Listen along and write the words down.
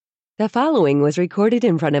The following was recorded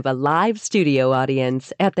in front of a live studio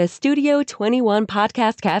audience at the Studio 21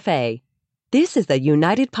 Podcast Cafe. This is the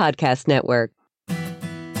United Podcast Network.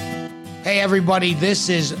 Hey everybody, this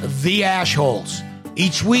is The Ashholes.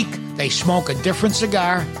 Each week, they smoke a different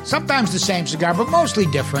cigar, sometimes the same cigar, but mostly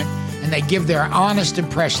different, and they give their honest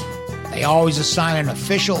impression. They always assign an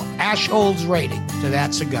official Ashholes rating to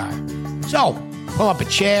that cigar. So, pull up a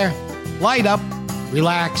chair, light up,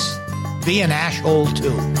 relax, be an Ashhole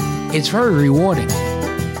too. It's very rewarding.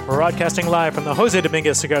 We're broadcasting live from the Jose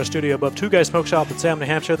Dominguez Cigar Studio above Two Guys Smoke Shop in Salem, New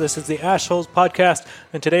Hampshire. This is the Ashholes Podcast,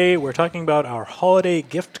 and today we're talking about our holiday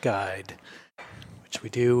gift guide, which we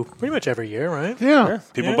do pretty much every year, right? Yeah.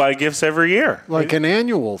 People buy gifts every year. Like an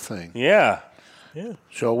annual thing. Yeah.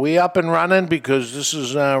 So we up and running because this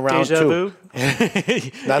is round Deja two. vu.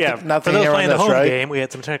 Nothing For those here on playing the this, home right? game, we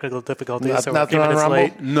had some technical difficulties, so we're a Nothing few on minutes Rumble?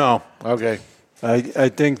 late. No. Okay. I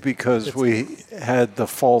think because we had the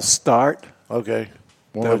false start, Okay.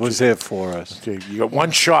 that was it for us. Okay. You got one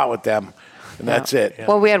shot with them, and that's it.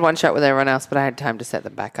 Well, we had one shot with everyone else, but I had time to set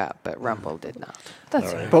them back up. But Rumble did not.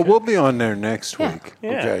 That's right. But we'll be on there next week. Yeah.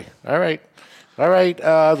 Okay. All right.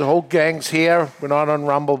 The whole gang's here. We're not on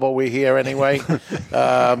Rumble, but we're here anyway.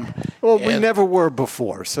 Well, we never were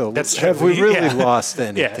before, so That's have true. we really Yeah. lost Yeah,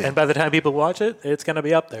 anything? and by the time people watch it, it's going to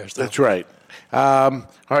be up there. So. That's right. All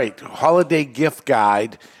right. Holiday gift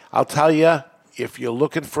guide. I'll tell you, if you're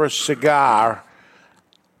looking for a cigar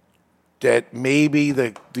that maybe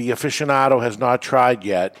the aficionado has not tried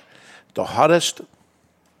yet, the hottest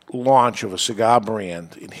launch of a cigar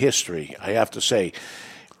brand in history, I have to say.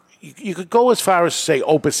 You could go as far as to say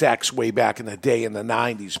Opus X way back in the day in the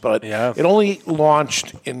 90s, but it only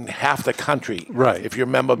launched in half the country, Right. if you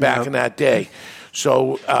remember back in that day.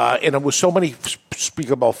 So, and it was so many,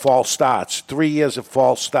 speak about false starts, 3 years of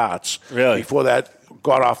false starts before that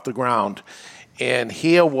got off the ground. And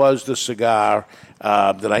here was the cigar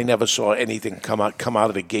that I never saw anything come out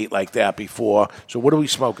of the gate like that before. So what are we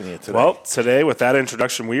smoking here today? Well, today, with that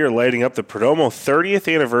introduction, we are lighting up the Perdomo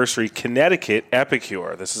 30th Anniversary Connecticut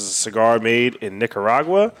Epicure. This is a cigar made in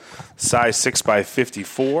Nicaragua, size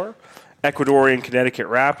 6x54, Ecuadorian Connecticut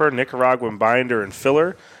wrapper, Nicaraguan binder and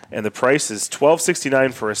filler, and the price is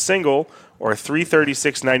 $12.69 for a single or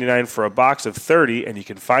 $336.99 for a box of 30, and you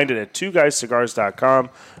can find it at twoguyscigars.com.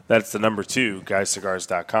 That's the number 2,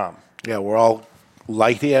 guyscigars.com. Yeah, we're all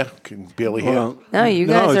light here. Can barely hear. Well, No, you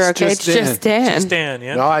guys it's are okay. just It's just Dan. Just Dan,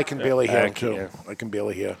 yeah? No, I can barely hear I him, too. can. I can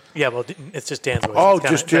barely hear. Yeah, well, it's just Dan's voice. Oh, It's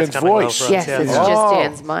just that's Dan's coming low voice. for us, Yes, yeah. it's just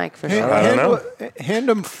Dan's mic for sure. I don't know. Hand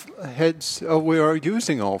them heads. Oh, we are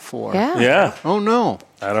using all four. Yeah. Yeah. Oh, no.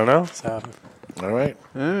 I don't know. So, All right.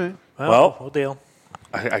 All right. Well- we'll deal.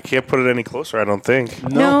 I can't put it any closer, I don't think.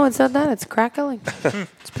 No, it's not that. It's crackling.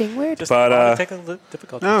 It's being weird. Just But, a lot of technical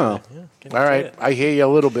difficulties. Oh. Yeah, can't All see right. it. I hear you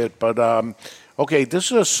a little bit, but okay, this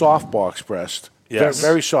is a soft box pressed. Yes.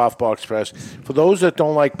 Very soft box press. For those that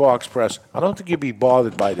don't like box press, I don't think you'd be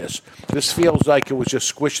bothered by this. This feels like it was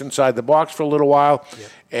just squished inside the box for a little while,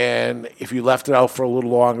 and if you left it out for a little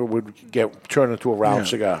longer, it would turn into a round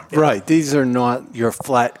cigar. Right. These are not your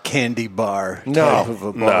flat candy bar No. type of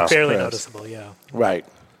a box Barely press. noticeable, yeah. Right.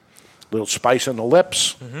 Little spice on the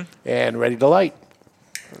lips, and ready to light.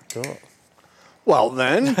 Well,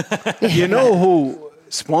 then, you know who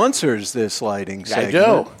sponsors this lighting segment?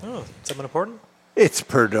 I do. Oh, something important? It's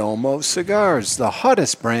Perdomo Cigars, the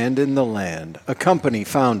hottest brand in the land. A company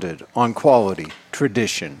founded on quality,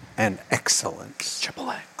 tradition, and excellence.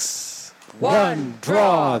 Triple X. One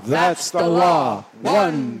draw, that's the law.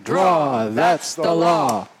 One draw, that's the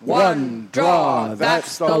law. One draw,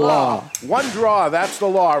 that's the law. One draw, that's the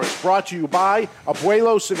law. It's brought to you by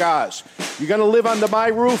Abuelo Cigars. You're going to live under my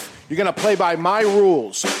roof. You're going to play by my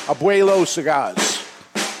rules. Abuelo Cigars.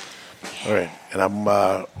 All right, and I'm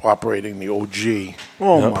operating the OG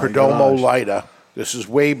Oh, my Perdomo gosh. lighter. This is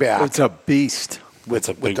way back. It's a beast. with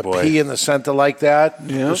a big the boy. P in the center like that.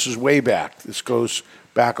 Yeah. This is way back. This goes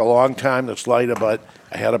back a long time. This lighter, but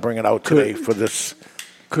I had to bring it out today for this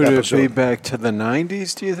Could episode. it be back to the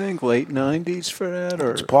 90s, do you think? Late 90s for that?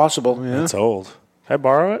 Or It's possible. Yeah. It's old. Can I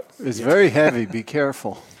borrow it? It's very heavy. Be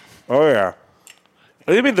careful. Oh, yeah.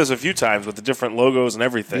 I mean, there's a few times with the different logos and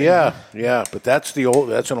everything. Yeah, but that's the old.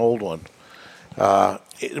 That's an old one.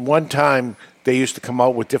 At one time, they used to come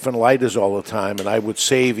out with different lighters all the time, and I would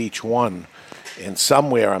save each one. And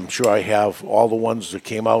somewhere, I'm sure I have all the ones that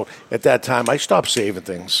came out at that time. I stopped saving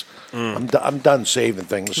things. I'm done saving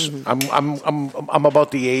things. I'm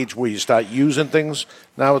about the age where you start using things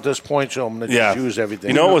now at this point. So I'm going to just use everything.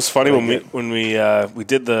 You know what was funny when we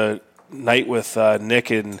did the night with Nick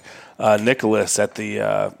and Nicholas at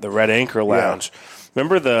the Red Anchor Lounge.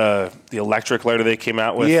 Remember the electric lighter they came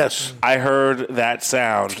out with? Yes. I heard that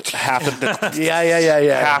sound half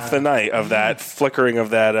the night of that flickering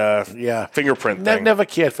of that fingerprint thing. Never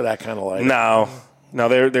cared for that kind of light. No,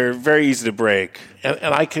 they're very easy to break.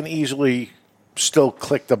 And I can easily still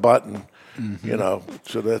click the button,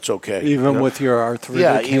 so that's okay. Even with your arthritic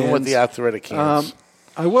hands? Yeah, even with the arthritic hands.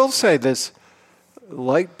 I will say this.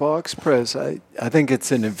 Light box press, I think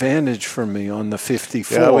it's an advantage for me on the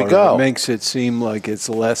 54. There we go. It makes it seem like it's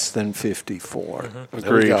less than 54.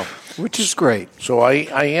 There we go. Which is great. So I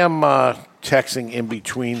am texting in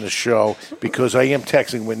between the show because I am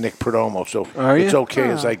texting with Nick Perdomo, so it's okay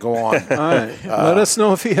as I go on. All right. Let us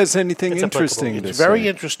know if he has anything interesting to say. It's very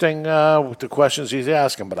interesting with the questions he's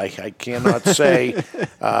asking, but I cannot say.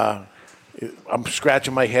 I'm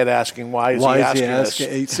scratching my head asking why is he asking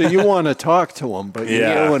this? So you want to talk to him, but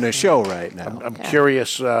you're doing a show right now. I'm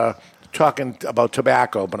curious, talking about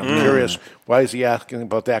tobacco, but I'm curious why is he asking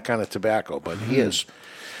about that kind of tobacco, but he is.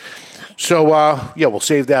 So, we'll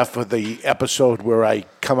save that for the episode where I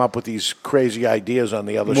come up with these crazy ideas on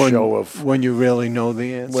the other show of when you really know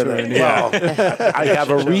the answer. I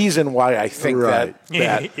have a reason why I think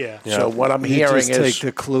that. So what I'm hearing just is take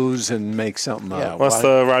the clues and make something up. Well, that's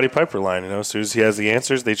the Roddy Piper line. As soon as he has the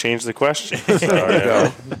answers, they change the question.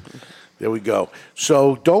 There we go.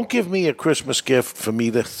 So don't give me a Christmas gift for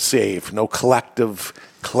me to save. No collecting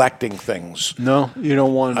things. No, you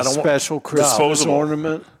don't want a special Christmas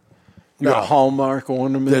ornament. Your Hallmark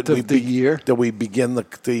ornament of the year? That we begin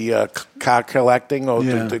the car collecting or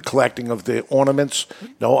the collecting of the ornaments?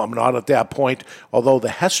 No, I'm not at that point. Although the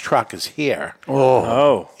Hess truck is here.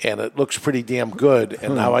 Oh. And it looks pretty damn good.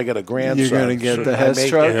 And now I got a grandson. You're going to get the Hess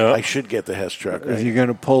truck? I should get the Hess truck. Right? You're going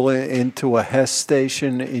to pull it into a Hess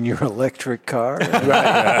station in your electric car? right.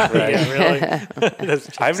 Yeah, really?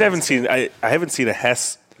 I haven't seen a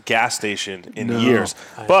Hess gas station in years,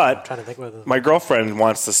 but I'm trying to think whether my girlfriend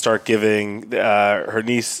wants to start giving her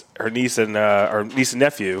niece and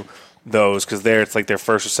nephew those because it's like their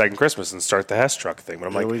first or second Christmas and start the Hess truck thing. But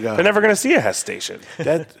I'm like, they're never going to see a Hess station.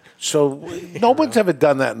 So no one's ever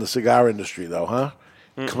done that in the cigar industry, though, huh?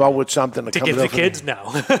 Come out with something to give the kids, no,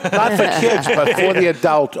 not for kids, but for the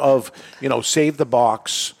adult of save the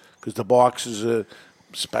box because the box is a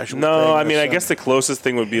special. No, I mean I guess the closest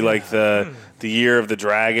thing would be like the year of the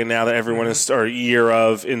dragon. Now that everyone is or year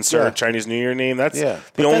of insert Chinese New Year name. That's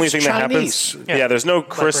the only thing that happens. Yeah, there's no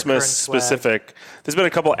Christmas specific. There's been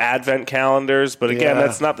a couple Advent calendars, but again,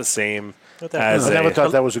 that's not the same. I never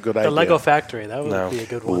thought that was a good idea. The Lego factory, that would be a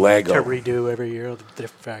good one to redo every year, the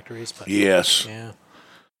different factories. But yes. Yeah.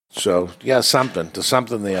 So there's something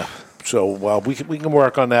there. So we can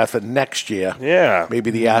work on that for next year. Yeah.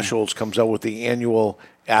 Maybe the Ashholes comes out with the annual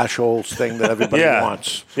Ashholes thing that everybody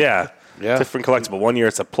wants. Yeah. Different collectible. One year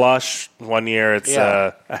it's a plush. One year it's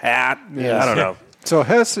a hat. I don't know. So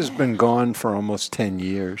Hess has been gone for almost 10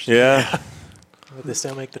 years. Yeah. Would they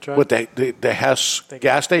still make the truck? With the Hess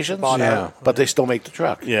gas stations? Yeah. But they still make the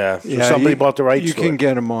truck. Yeah. So somebody bought the rights You to can it.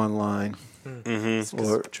 get them online.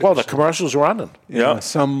 Well, the commercial's running. Yeah.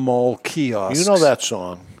 Some mall kiosks. You know that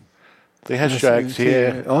song. The Hess tracks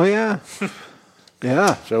here. Oh, yeah.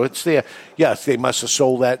 Yeah. So it's there. Yes, they must have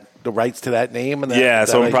sold the rights to that name. And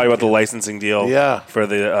someone probably bought the licensing deal for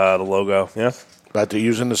the logo. Yeah. But they're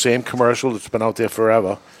using the same commercial that's been out there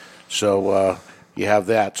forever. So you have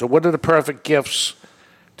that. So what are the perfect gifts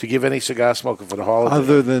to give any cigar smoker for the holiday?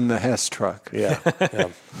 Other than the Hess truck. Yeah.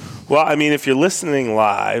 Well, I mean, if you're listening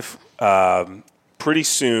live, pretty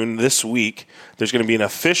soon this week, there's going to be an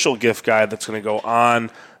official gift guide that's going to go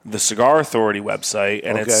on the Cigar Authority website,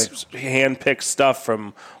 and it's hand-picked stuff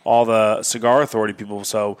from all the Cigar Authority people.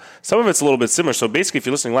 So some of it's a little bit similar. So basically, if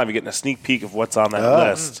you're listening live, you're getting a sneak peek of what's on that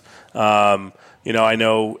list. I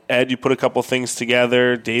know, Ed, you put a couple things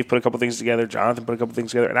together. Dave put a couple things together. Jonathan put a couple things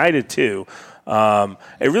together. And I did, too. It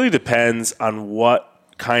really depends on what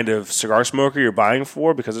kind of cigar smoker you're buying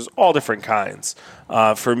for because there's all different kinds.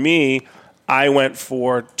 For me, I went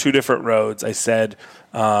for two different roads. I said,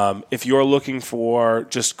 if you're looking for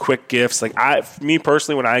just quick gifts, like me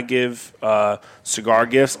personally, when I give cigar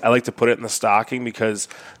gifts, I like to put it in the stocking because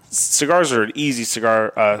cigars are an easy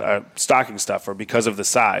cigar stocking stuffer because of the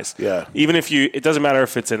size. Yeah. Even if it doesn't matter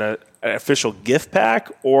if it's in an official gift pack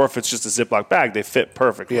or if it's just a Ziploc bag, they fit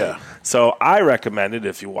perfectly. Yeah. So I recommended,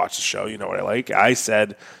 if you watch the show, you know what I like. I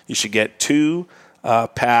said you should get 2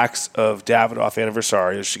 packs of Davidoff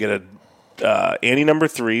Anniversario. You should get a Annie No.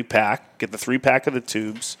 3 pack. Get the 3-pack of the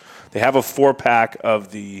tubes. They have a 4-pack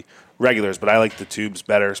of the regulars, but I like the tubes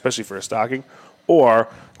better, especially for a stocking. Or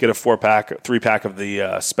get a 3-pack of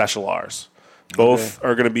the Special R's. Both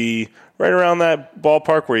are going to be right around that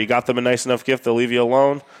ballpark where you got them a nice enough gift, they'll leave you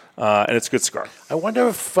alone, and it's a good cigar. I wonder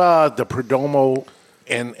if the Perdomo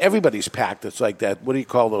and everybody's pack that's like that. What do you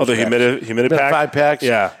call those? Oh, the humidified packs,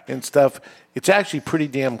 yeah, and stuff. It's actually pretty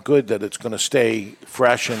damn good that it's going to stay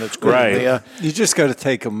fresh and it's good Right. in there. You just got to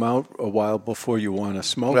take them out a while before you want to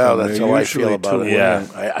smoke Well, them. that's They're how I usually feel about too it.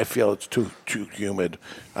 Yeah. I feel it's too humid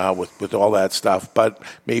with all that stuff, but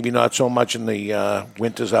maybe not so much in the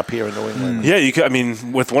winters up here in New England. Yeah, you could. I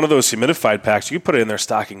mean, with one of those humidified packs, you can put it in their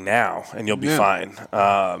stocking now, and you'll be fine.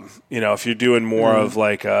 If you're doing more of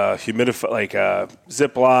like a like a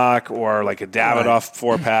Ziploc or like a Davidoff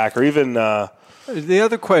 4-pack, or even. The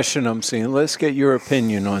other question I'm seeing, let's get your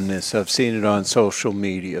opinion on this. I've seen it on social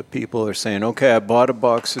media. People are saying, okay, I bought a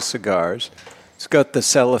box of cigars. It's got the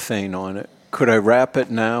cellophane on it. Could I wrap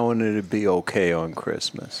it now and it'd be okay on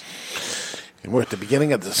Christmas? And we're at the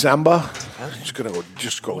beginning of December. It's going to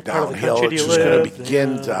just go What part of the downhill. country It's do just you going live? to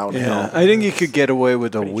begin Yeah. downhill. Yeah, I think you could get away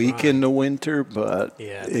with a Pretty week dry. in the winter, but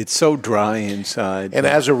Yeah. it's so dry inside. And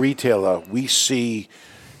as a retailer, we see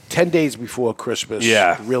 10 days before Christmas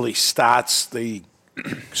really starts the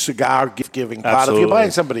cigar gift-giving part. If Absolutely. you're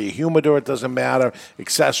buying somebody a humidor, it doesn't matter.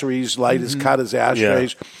 Accessories, lighters, cutters,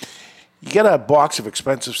 ashtrays. You get a box of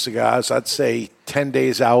expensive cigars, I'd say 10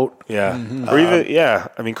 days out. Yeah. Or even,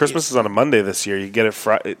 I mean, Christmas is on a Monday this year. You get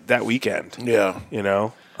it that weekend. Yeah. You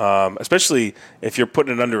know? Especially if you're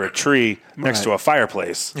putting it under a tree next to a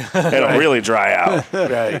fireplace. It'll really dry out.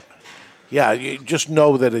 Right. Yeah, you just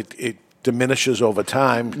know that it diminishes over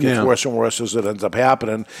time, gets worse and worse as it ends up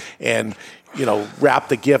happening. And, wrap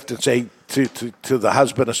the gift and say to the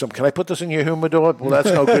husband or something, can I put this in your humidor? Well,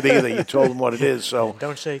 that's no good either. You told him what it is. So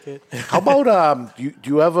Don't shake it. how about, do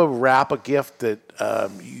you ever wrap a gift that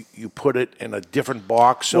you put it in a different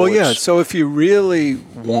box? So if you really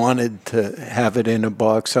wanted to have it in a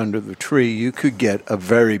box under the tree, you could get a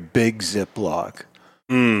very big Ziploc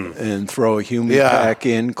and throw a pack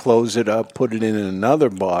in, close it up, put it in anher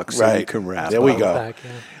box, so you can wrap it. There we go. Back,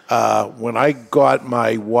 yeah. When I got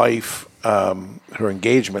my wife her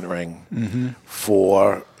engagement ring and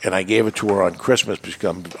I gave it to her on Christmas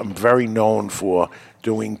because I'm very known for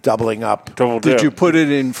doing doubling up. Did you put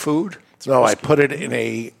it in food? No, I put it in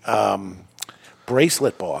a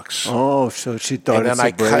bracelet box. Oh, so she thought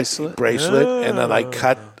it's a bracelet? And then I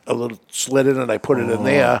cut a little slit in it, and I put it in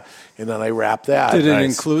there, and then I wrapped that. Did it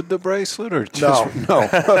include the bracelet or just No.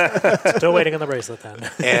 Still waiting on the bracelet then.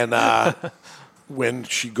 And when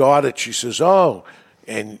she got it, she says, "Oh,"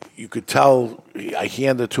 and you could tell. I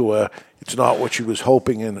handed it to her. It's not what she was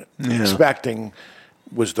hoping and expecting.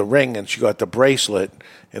 Was the ring, and she got the bracelet,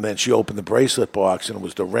 and then she opened the bracelet box, and it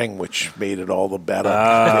was the ring, which made it all the better.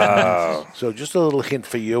 Oh. So just a little hint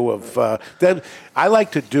for you of that. I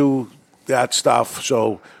like to do that stuff.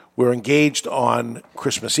 So we're engaged on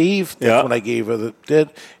Christmas Eve. That's when I gave her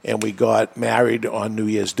and we got married on New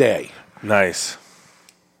Year's Day. Nice.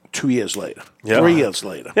 2 years later. Yeah. 3 years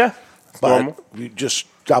later. Yeah. But Normal. you just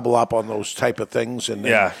double up on those type of things. And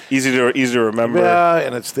then, Yeah. Easy to remember. Yeah,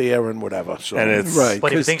 and it's there and whatever. So And it's Right.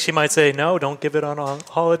 But do you think she might say, no, don't give it on a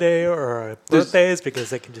holiday or birthdays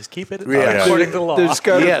because they can just keep it according to the law? There's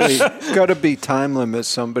got to be time limits.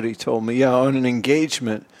 Somebody told me, on an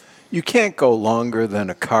engagement, you can't go longer than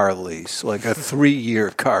a car lease, like a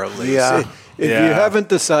 3-year car lease. Yeah. If you haven't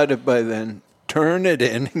decided by then, turn it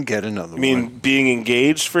in and get another I mean, one. being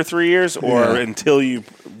engaged for 3 years or until you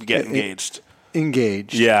get engaged?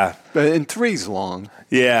 Engaged. Yeah. And 3's long.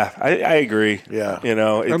 Yeah, I agree. Yeah.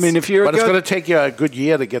 If you're But it's going to take you a good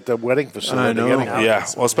year to get the wedding facility. I know. together. Yeah,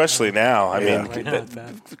 well, especially now. I mean, Right now, it's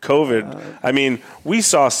bad. COVID. I mean, we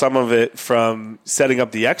saw some of it from setting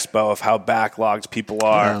up the expo of how backlogged people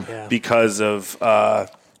are Yeah. because of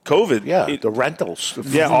COVID. Yeah, the rentals.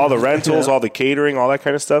 All the rentals, all the catering, all that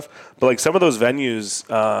kind of stuff. But like some of those venues,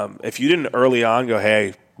 if you didn't early on go,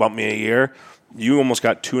 hey, bump me a year, you almost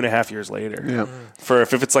got 2.5 years later. Yeah. For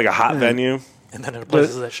if it's like a hot venue. And then there are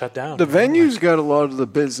places that shut down. The venues got a lot of the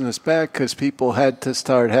business back because people had to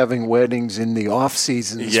start having weddings in the off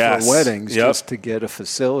seasons for weddings just to get a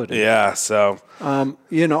facility. Yeah, so.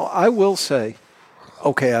 I will say,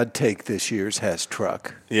 okay, I'd take this year's Hess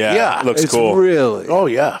truck. Yeah, it looks it's cool. Really. Oh,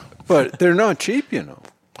 yeah. But they're not cheap,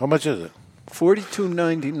 How much is it?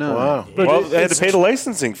 $42.99. Wow. But Well, they had to pay the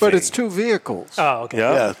licensing fee. But it's 2 vehicles. Oh, okay.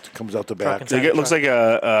 Yeah. Yeah, it comes out the back. Truck and It looks like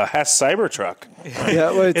a Hess Cybertruck.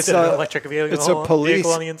 Yeah, well, It's an electric vehicle. It's a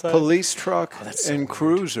vehicle on the inside. police truck so and weird.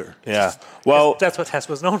 cruiser. Yeah. Well, That's what Hess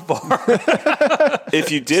was known for.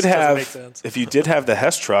 if you did doesn't make have sense. the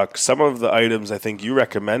Hess truck, some of the items I think you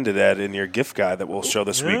recommended, Ed, in your gift guide that we'll show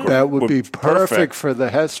this week That would be perfect for the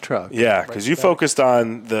Hess truck. Yeah, because you focused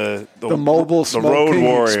on the mobile the road smoking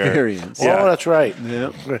warrior experience. Yeah. Oh, that's right.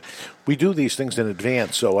 Yeah. We do these things in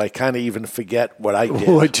advance, so I kind of even forget what I did.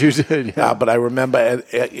 What you did, yeah. But I remember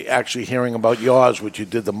actually hearing about yours, which you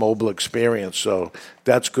did the mobile experience. So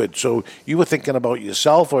that's good. So you were thinking about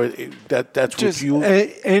yourself, or that's Just what you?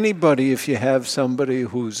 anybody, if you have somebody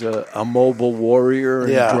who's a mobile warrior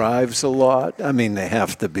and Yeah. drives a lot, I mean, they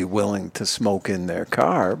have to be willing to smoke in their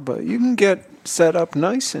car, but you can get set up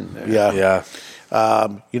nice in there. Yeah. Yeah.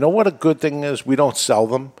 You know what a good thing is? We don't sell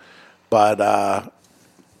them, but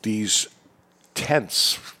these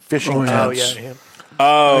tents, fishing Oh, tents. yeah.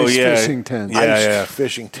 Oh, Ice yeah. fishing tents. Yeah, Iced yeah.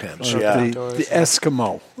 fishing tents, The yeah.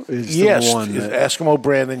 Eskimo is Yes, the one. it's That, Eskimo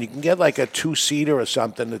brand, and you can get like a 2-seater or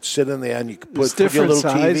something that's sitting there, and you can There's put your little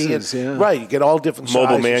different TV sizes, in. yeah. Right, you get all different Mobile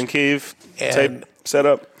sizes. man cave And- type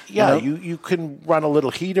setup. Yeah, Yep. you can run a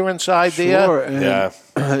little heater inside there. sure. And Yeah.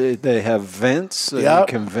 they have vents, so Yeah. you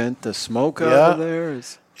can vent the smoke out Yeah. of there.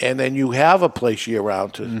 It's- And then you have a place year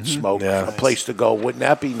round to smoke, Yeah. a place to go. Wouldn't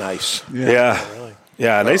that be nice? Yeah.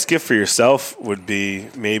 Yeah, a nice gift for yourself would be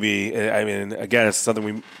maybe, I mean, again, it's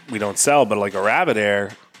something we don't sell, but like a rabbit air,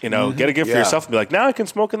 get a gift for Yeah. yourself and be like, now I can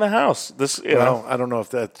smoke in the house. This, Well, I don't know if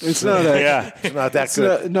that's It's not yeah. it's not that It's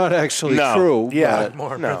good. not actually No. true. Yeah. but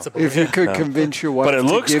More No. principle. if you could convince your wife But it to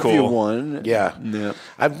looks give you cool. one, Yeah.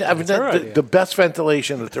 I've her the, idea. the best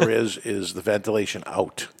ventilation that there is the ventilation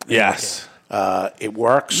out. Yes. It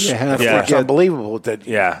works. You have to It's get- unbelievable that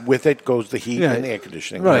Yeah. with it goes the heat Yeah. and the air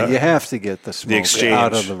conditioning. right? You have to get the smoke exchange.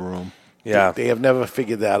 out of the room. Yeah. They have never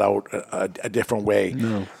figured that out a different way.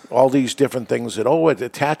 No. All these different things that, it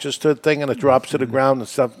attaches to the thing and it drops to the ground and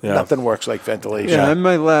stuff. Yeah. Nothing works like ventilation. Yeah, in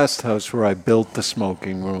my last house where I built the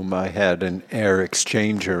smoking room, I had an air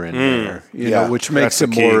exchanger in there, Yeah. which makes That's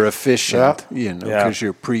it the more key. efficient, Yeah. because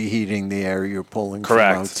you're preheating the air you're pulling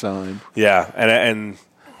Correct. from outside. Yeah, and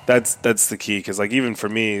that's the key, because like even for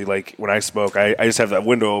me, like when I smoke, I just have that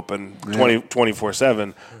window open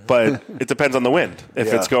 24/7, but it depends on the wind if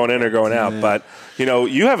Yeah. it's going in or going out. But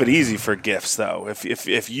you have it easy for gifts though.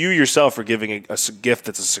 If you yourself are giving a gift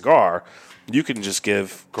that's a cigar, you can just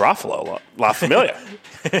give Garofalo La Familia.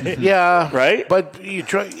 Yeah. Right? But you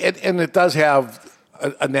try, and it does have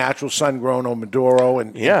a natural sun-grown or Maduro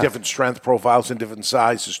and different strength profiles and different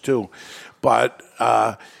sizes too. But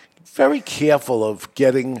very careful of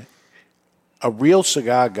getting a real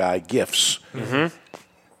cigar guy gifts. Mm-hmm.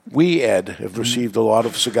 We, Ed, have received a lot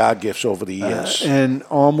of cigar gifts over the years. And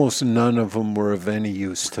almost none of them were of any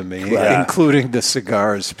use to me, Yeah. including the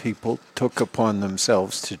cigars people took upon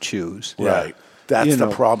themselves to choose. Right. That's You the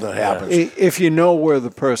know, problem that happens. If you know where the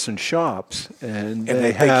person shops and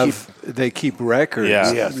they keep records,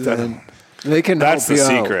 Yeah. Yes, then they can That's help the you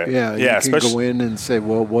out. secret. Yeah, Yeah, you can go especially- in and say,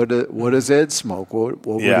 well, what does Ed smoke? What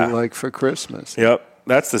would Yeah. he like for Christmas? Yep.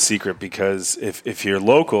 That's the secret, because if you're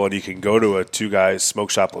local and you can go to a Two Guys smoke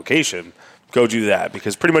shop location, go do that,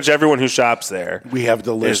 because pretty much everyone who shops there, We have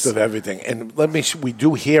the list is- of everything. And we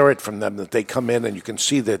do hear it from them that they come in and you can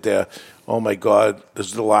see that they're, oh my God, this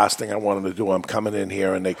is the last thing I wanted to do. I'm coming in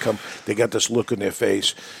here, and they got this look in their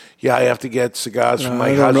face. Yeah, I have to get cigars from my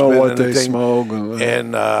I don't know husband. what and they thing. smoke.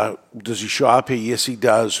 And does he shop here? Yes, he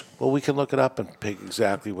does. Well, we can look it up and pick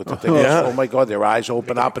exactly what the thing is. Yeah. Oh my God, their eyes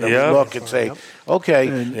open up and Yeah. they look and say, okay.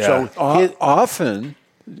 Yeah. So Often,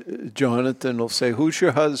 Jonathan will say, "Who's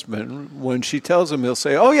your husband?" When she tells him, he'll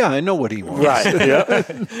say, "Oh yeah, I know what he wants."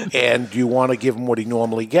 Right. And do you want to give him what he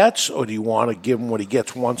normally gets, or do you want to give him what he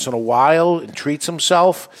gets once in a while and treats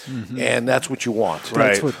himself? And that's what you want. Right.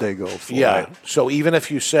 That's what they go for. Yeah. So even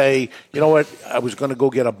if you say, you know what, I was going to go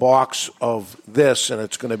get a box of this and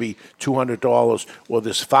it's going to be $200, well,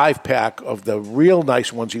 this 5-pack of the real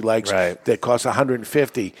nice ones he likes Right. that costs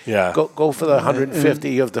 $150. Yeah. Go for the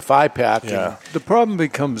 $150 of the 5-pack. Yeah. The problem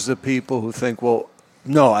becomes the people who think, well,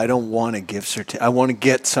 no, I don't want a gift certificate. I want to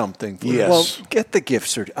get something. Yes. Well, get the gift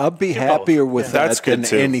certificate. I'll be happier with Yeah. that That's good than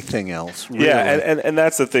too. anything else. Really. Yeah, and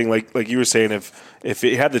that's the thing. Like you were saying, if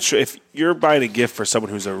it had if you're buying a gift for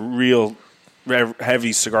someone who's a real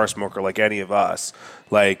heavy cigar smoker like any of us,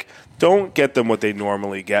 like don't get them what they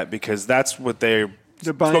normally get, because that's what they're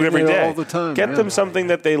They're buying smoke every it day all the time. Get them something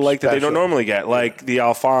that they like that they don't normally get, like the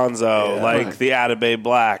Alfonso, like the Atabey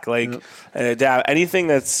Black, like anything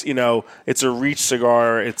that's it's a reach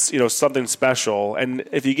cigar. It's something special. And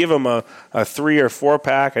if you give them a 3 or 4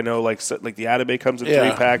 pack, I know like the Atabey comes in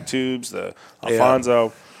 3-pack tubes, the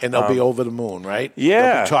Alfonso. And they'll be over the moon, right?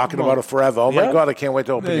 Yeah. They'll be talking about it forever. Oh, my God, I can't wait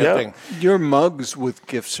to open your thing. Your mugs with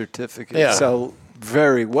gift certificates sell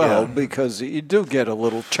very well because you do get a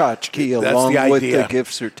little tchotchke along with the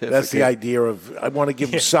gift certificate. That's the idea of, I want to give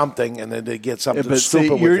them something, and then they get something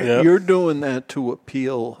stupid with it. You're doing that to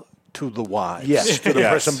appeal to the wise. Yes, to the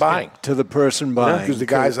person buying. To the person buying. Because the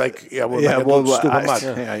guy's like, stupid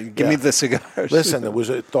mug. Give me the cigars. Listen, there was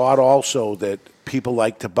a thought also that people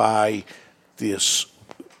like to buy this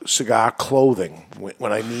cigar clothing.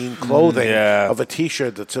 When I mean clothing, of a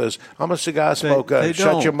T-shirt that says, I'm a cigar smoker, they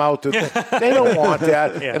shut don't. your mouth. They don't want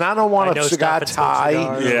that. And I don't want a cigar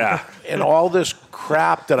tie and all this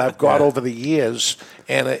crap that I've got over the years.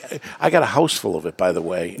 And I got a house full of it, by the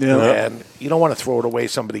way. And you don't want to throw it away.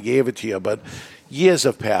 Somebody gave it to you, but years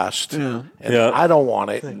have passed, and I don't want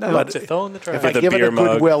it. But if I give it a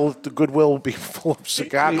Goodwill, the Goodwill will be full of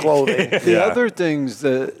cigar clothing. The other things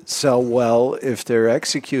that sell well, if they're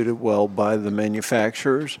executed well by the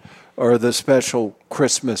manufacturers, are the special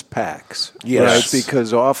Christmas packs. Yes. Right?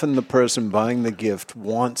 Because often the person buying the gift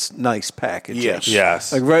wants nice packaging.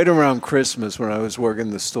 Yes. Like right around Christmas when I was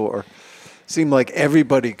working the store, it seemed like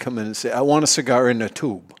everybody come in and say, I want a cigar in a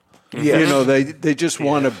tube. Yes. They just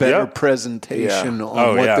want a better presentation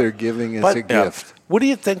on what they're giving as a gift. What do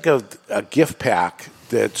you think of a gift pack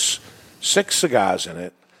that's 6 cigars in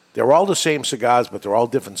it? They're all the same cigars, but they're all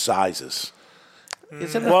different sizes.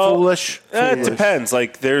 Isn't it foolish? It depends.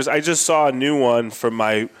 Like I just saw a new one from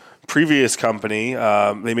my previous company.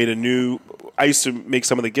 They made a new. I used to make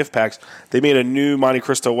some of the gift packs. They made a new Monte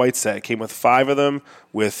Cristo white set. It came with 5 of them,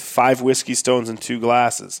 with 5 whiskey stones and 2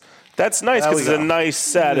 glasses. That's nice because it's a nice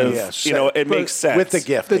set of, it makes sense. With the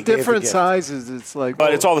gift. The different sizes, it's like...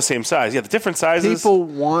 But it's all the same size. Yeah, the different sizes. People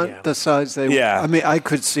want the size they want. I mean, I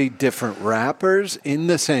could see different wrappers in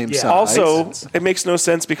the same size. Also, it makes no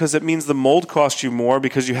sense because it means the mold cost you more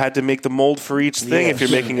because you had to make the mold for each thing if you're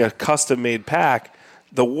making a custom-made pack.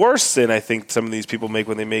 The worst sin I think some of these people make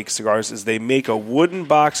when they make cigars is they make a wooden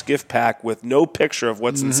box gift pack with no picture of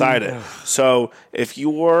what's inside it. So if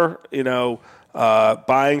you're,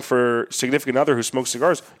 buying for significant other who smokes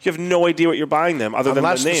cigars, you have no idea what you're buying them other than the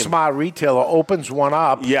name. Unless the smart retailer opens one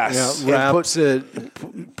up. Yes. Wraps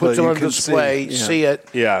it. Puts it on display, see it.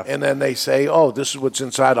 Yeah. And then they say, this is what's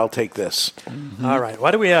inside, I'll take this. All right.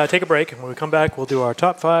 Why don't we take a break? And when we come back, we'll do our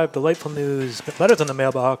top 5 delightful news, letters in the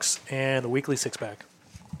mailbox, and the weekly 6-pack.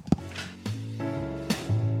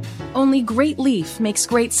 Only Great Leaf makes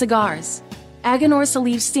great cigars. Aganorsa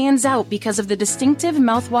Leaf stands out because of the distinctive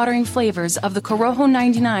mouth-watering flavors of the Corojo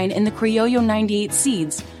 99 and the Criollo 98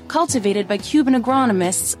 seeds, cultivated by Cuban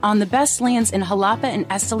agronomists on the best lands in Jalapa and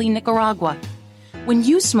Esteli, Nicaragua. When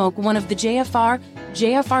you smoke one of the JFR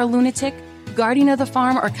Lunatic, Guardian of the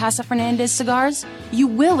Farm, or Casa Fernandez cigars, you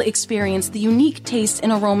will experience the unique taste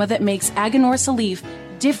and aroma that makes Aganorsa Leaf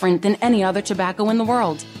different than any other tobacco in the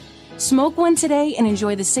world. Smoke one today and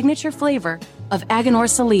enjoy the signature flavor of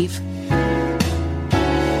Aganorsa Leaf.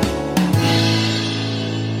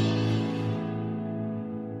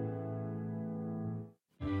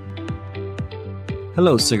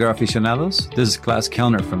 Hello, cigar aficionados. This is Klaus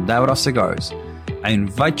Kellner from Davidoff Cigars. I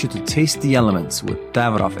invite you to taste the elements with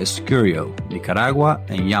Davidoff Escurio, Nicaragua,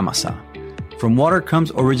 and Yamasa. From water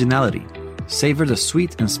comes originality. Savor the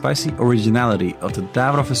sweet and spicy originality of the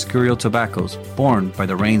Davidoff Escurio tobaccos born by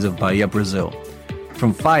the rains of Bahia, Brazil.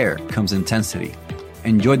 From fire comes intensity.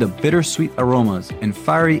 Enjoy the bittersweet aromas and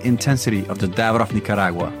fiery intensity of the Davidoff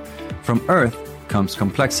Nicaragua. From earth comes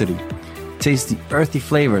complexity. Taste the earthy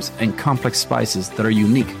flavors and complex spices that are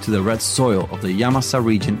unique to the red soil of the Yamasa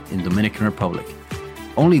region in Dominican Republic.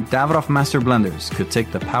 Only Davidoff Master Blenders could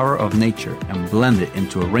take the power of nature and blend it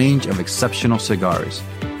into a range of exceptional cigars.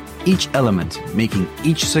 Each element making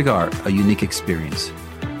each cigar a unique experience.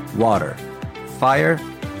 Water, fire,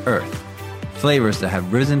 earth. Flavors that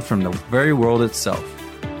have risen from the very world itself.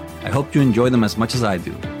 I hope you enjoy them as much as I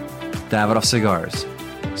do. Davidoff Cigars.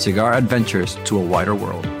 Cigar adventures to a wider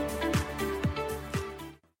world.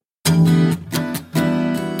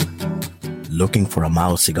 Looking for a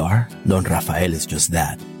mild cigar? Don Rafael is just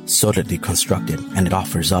that. Solidly constructed, and it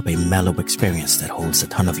offers up a mellow experience that holds a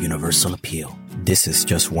ton of universal appeal. This is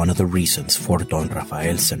just one of the reasons for Don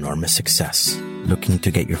Rafael's enormous success. Looking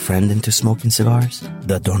to get your friend into smoking cigars?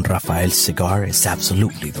 The Don Rafael cigar is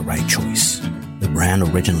absolutely the right choice. The brand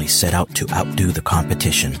originally set out to outdo the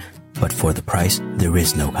competition, But for the price, there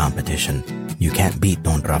is no competition. You can't beat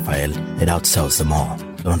Don Rafael. It outsells them all.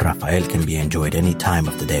 Don Rafael can be enjoyed any time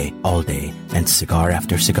of the day, all day, and cigar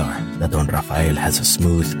after cigar. The Don Rafael has a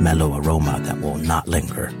smooth, mellow aroma that will not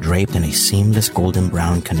linger. Draped in a seamless golden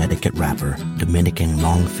brown Connecticut wrapper, Dominican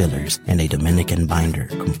long fillers, and a Dominican binder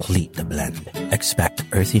complete the blend. Expect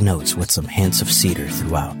earthy notes with some hints of cedar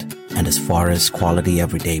throughout. And as far as quality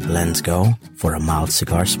everyday blends go, for a mild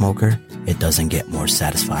cigar smoker, it doesn't get more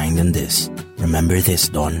satisfying than this. Remember this,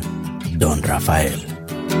 Don Rafael.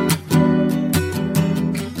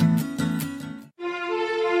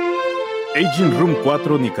 Aging Room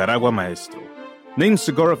 4 Nicaragua Maestro. Named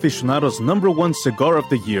Cigar Aficionado's #1 cigar of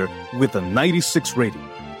the year with a 96 rating,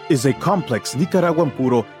 is a complex Nicaraguan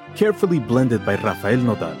puro carefully blended by Rafael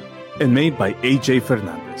Nodal and made by A.J.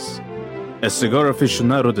 Fernandez. As Cigar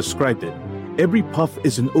Aficionado described it, every puff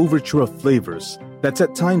is an overture of flavors that's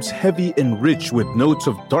at times heavy and rich with notes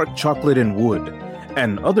of dark chocolate and wood,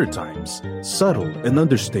 and other times subtle and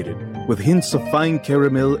understated with hints of fine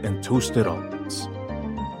caramel and toasted almonds.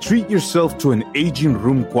 Treat yourself to an Aging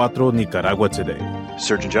Room 4 Nicaragua today.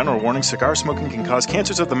 Surgeon General warning: cigar smoking can cause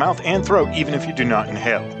cancers of the mouth and throat even if you do not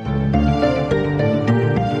inhale.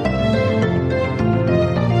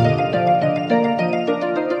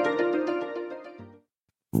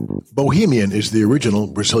 Bohemian is the original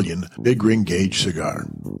Brazilian big ring gauge cigar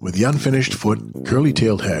with the unfinished foot,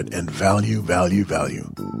 curly-tailed head, and value.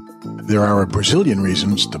 There are a Brazilian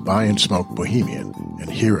reasons to buy and smoke Bohemian, and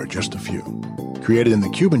here are just a few. Created in the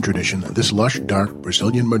Cuban tradition, this lush, dark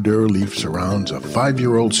Brazilian Maduro leaf surrounds a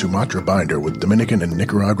 5-year-old Sumatra binder with Dominican and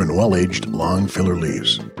Nicaraguan well-aged long filler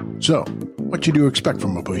leaves. So, what do you expect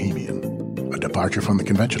from a Bohemian? A departure from the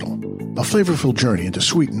conventional. A flavorful journey into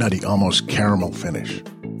sweet, nutty, almost caramel finish.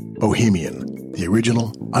 Bohemian, the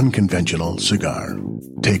original, unconventional cigar.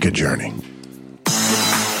 Take a journey.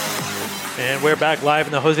 And we're back live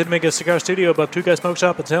in the Jose Dominguez Cigar Studio above Two Guys Smoke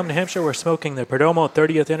Shop in Salem, New Hampshire. We're smoking the Perdomo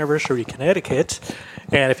 30th Anniversary Connecticut.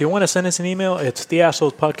 And if you want to send us an email, it's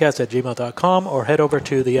theashholespodcast@gmail.com or head over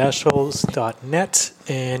to theashholes.net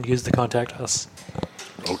and use the contact us.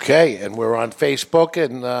 Okay, and we're on Facebook,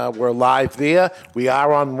 and we're live there. We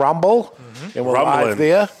are on Rumble, and we're live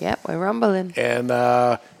there. Yep, we're rumbling. And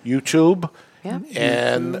YouTube. Yeah.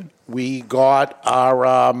 And we got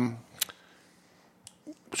our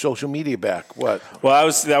social media back. What?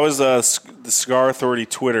 Well, that was the Cigar Authority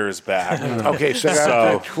Twitter is back. Okay,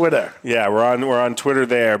 so Twitter. Yeah, we're on Twitter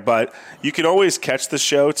there, but you can always catch the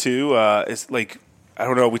show too. It's like, I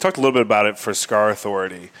don't know. We talked a little bit about it for Cigar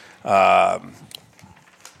Authority.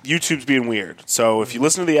 YouTube's being weird, so if you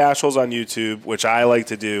listen to the Ashholes on YouTube, which I like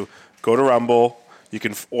to do, go to Rumble. You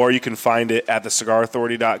can find it at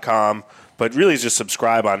thecigarauthority.com. But really, just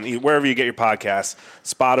subscribe on wherever you get your podcasts.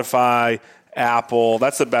 Spotify, Apple.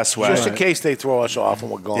 That's the best way. Just in case they throw us off and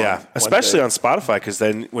we're gone. Yeah, especially on Spotify, because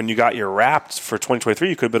then when you got your Wrapped for 2023,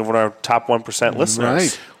 you could have been one of our top 1% listeners.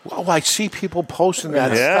 Right. Well, I see people posting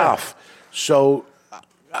that stuff. So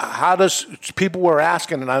how does people were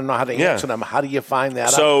asking, and I don't know how to answer them. How do you find that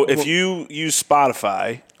out? So if you use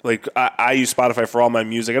Spotify, like I use Spotify for all my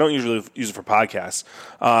music. I don't usually use it for podcasts.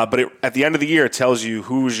 But at the end of the year, it tells you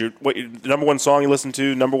who's your number one song you listen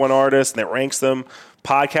to, number one artist, and it ranks them.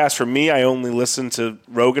 Podcasts, for me, I only listen to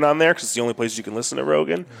Rogan on there because it's the only place you can listen to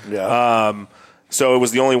Rogan. Yeah. So it was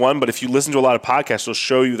the only one. But if you listen to a lot of podcasts, it'll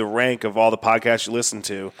show you the rank of all the podcasts you listen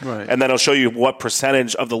to. Right. And then it'll show you what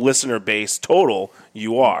percentage of the listener base total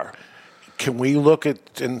you are. Can we look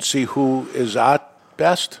at and see who is our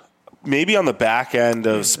best? Maybe on the back end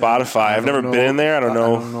of Spotify. I've never been in there. I don't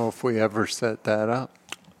know. I don't know if we ever set that up.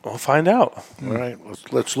 We'll find out. All right,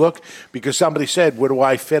 let's look. Because somebody said, where do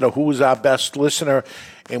I fit, or who is our best listener?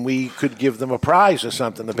 And we could give them a prize or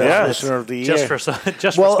something, the best listener of the year. For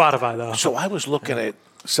Spotify, though. So I was looking at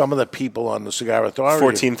some of the people on the Cigar Authority.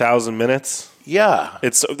 14,000 minutes. Yeah.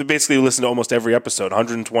 It's basically you listen to almost every episode.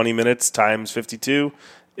 120 minutes times 52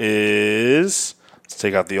 is... Let's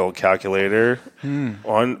take out the old calculator.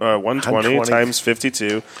 120 times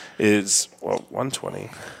 52 is, 120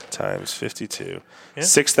 times 52. Yeah.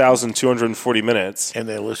 6,240 minutes. And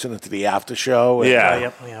they're listening to the after show. And,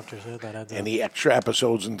 the after show. That adds and the extra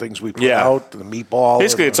episodes and things we put out, the meatball.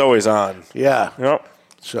 Basically, it's always on. Yeah. Yep.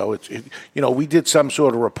 So, we did some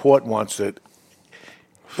sort of report once that,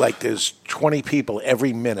 like, there's 20 people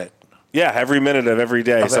every minute. Yeah, every minute of every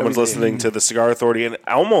day, someone's listening to the Cigar Authority and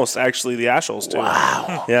almost actually the Ashholes, too.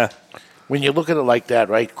 Wow. Yeah. When you look at it like that,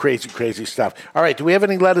 right? Crazy, crazy stuff. All right, do we have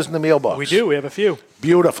any letters in the mailbox? We do. We have a few.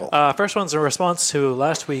 Beautiful. First one's a response to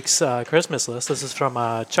last week's Christmas list. This is from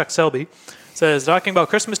Chuck Selby. Says, talking about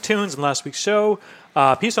Christmas tunes in last week's show,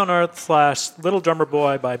 Peace on Earth / Little Drummer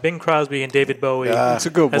Boy by Bing Crosby and David Bowie. It's a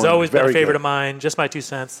good Has one. always been a Very favorite good. of mine. Just my 2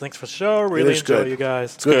 cents. Thanks for the show. Really is enjoy good. you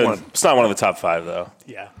guys. It's good. It's not one of the top 5, though.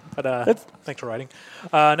 Yeah. But thanks for writing.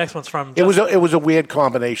 Next one's from It was a weird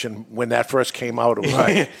combination when that first came out. It was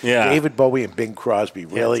like Yeah. David Bowie and Bing Crosby.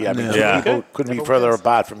 Really, I mean, Yeah. people couldn't be further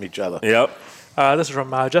apart from each other. Yep. This is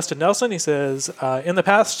from Justin Nelson. He says, in the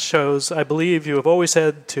past shows, I believe you have always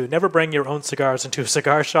said to never bring your own cigars into a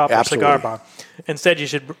cigar shop or cigar bar. Instead, you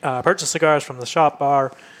should purchase cigars from the shop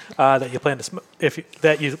bar that you plan to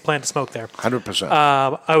smoke there. 100%.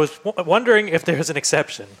 I was wondering if there's an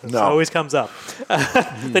exception. It always comes up.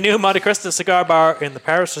 The new Monte Cristo Cigar Bar in the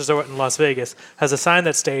Paris Resort in Las Vegas has a sign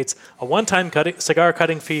that states a one-time cigar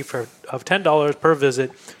cutting fee of $10 per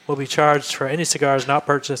visit will be charged for any cigars not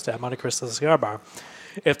purchased at Monte Cristo Cigar Bar.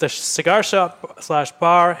 If the cigar shop /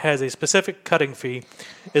 bar has a specific cutting fee,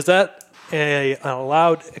 is that an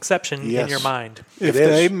allowed exception in your mind? If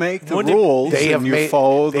they make the rules and you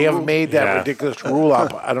follow the rules. They have made that ridiculous rule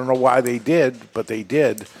up. I don't know why they did, but they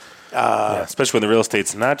did. Especially when the real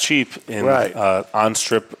estate's not cheap in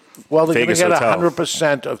on-strip Well, they're Vegas going to get hotel.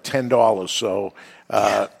 100% of $10. So,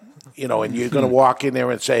 and you're going to walk in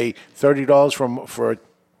there and say $30 for a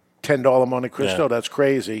 $10 Monte Cristo. Yeah. That's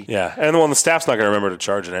crazy. Yeah, and the staff's not going to remember to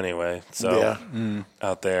charge it anyway. So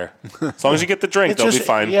out there, as long as you get the drink, they'll be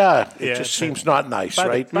fine. Yeah, it just seems not nice,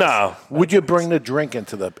 right? No. Would you bring the drink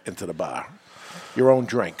into the bar? Your own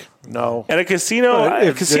drink? No. At a casino,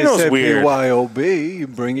 If casino's they say weird. BYOB, you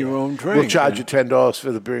bring your own drink. We'll charge you $10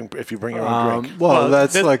 for if you bring your own drink. Well,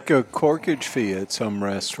 that's like a corkage fee at some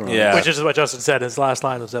restaurants. Yeah. Which is what Justin said. His last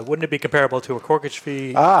line was that wouldn't it be comparable to a corkage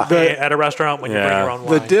fee at a restaurant when you bring your own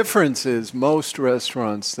wine? The difference is most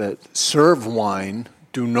restaurants that serve wine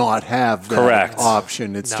do not have that Correct.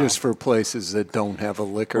 option. It's just for places that don't have a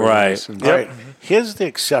liquor Right. license. All right. Here's the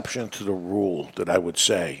exception to the rule that I would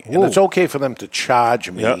say. And it's okay for them to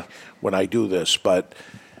charge me when I do this, but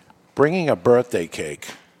bringing a birthday cake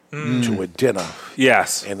to a dinner.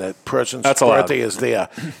 Yes. And the person's That's allowed. birthday is there.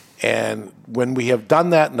 And when we have done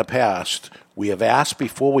that in the past, we have asked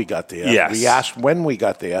before we got there. Yes. We asked when we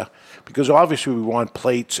got there. Because obviously we want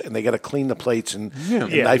plates, and they got to clean the plates and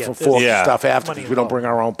knife and fork and stuff after, because we don't bring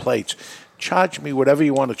our own plates. Charge me whatever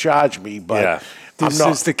you want to charge me, but this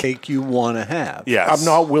is the cake you want to have. Yes. I'm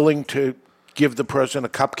not willing to give the person a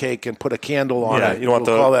cupcake and put a candle on it. You don't want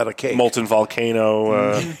We'll the call that a cake. molten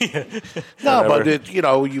volcano. No, but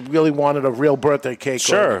you really wanted a real birthday cake.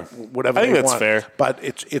 Sure. Or whatever I think they that's want. fair. But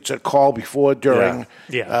it's a call before, during,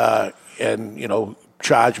 Yeah. and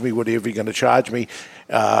charge me whatever you're going to charge me.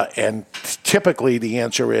 And typically the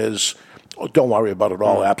answer is, don't worry about it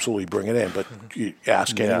all. Absolutely bring it in, but you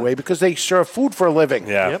ask anyway because they serve food for a living.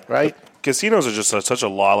 Yeah. Right. Casinos are just such a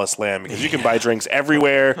lawless land because you can buy drinks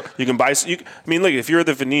everywhere. You can buy. I mean, look, if you're at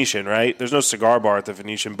the Venetian, right? There's no cigar bar at the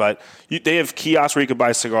Venetian, but they have kiosks where you can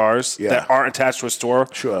buy cigars that aren't attached to a store.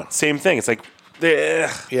 Sure. Same thing. It's like,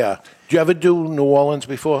 Yeah. Do you ever do New Orleans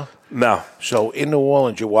before? No. So in New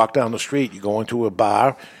Orleans, you walk down the street, you go into a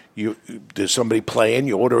bar, there's somebody playing,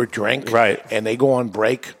 you order a drink, right? And they go on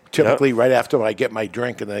break. Typically, right after I get my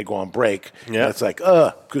drink, and then they go on break. Yeah, it's like,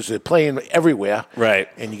 because they're playing everywhere, right?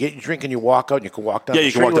 And you get your drink, and you walk out, and you can walk down. Yeah, the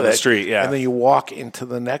you street can walk down with the street, yeah. and then you walk into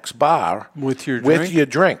the next bar with your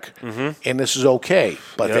drink. And this is okay.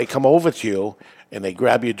 But they come over to you, and they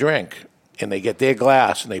grab your drink, and they get their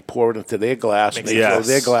glass, and they pour it into their glass, and they throw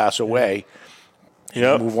their glass away.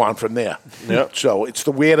 And move on from there. Yep. So it's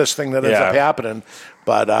the weirdest thing that ends up happening,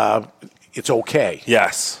 but it's okay.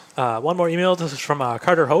 Yes. One more email. This is from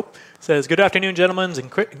Carter Hope. It says, good afternoon, gentlemen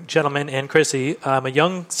and Chrissy. I'm a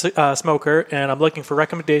young smoker, and I'm looking for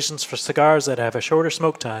recommendations for cigars that have a shorter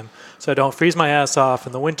smoke time so I don't freeze my ass off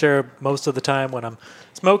in the winter. Most of the time when I'm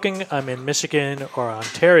smoking, I'm in Michigan or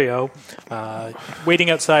Ontario,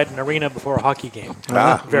 waiting outside an arena before a hockey game.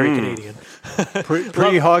 Very Canadian.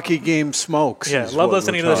 Pre-hockey game smokes. Yeah, love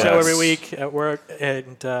listening to the show every week at work,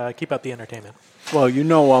 and keep up the entertainment. Well,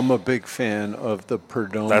 I'm a big fan of the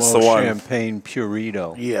Perdomo That's the one. Champagne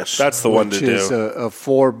Purito. Yes. That's the one to do. Which is a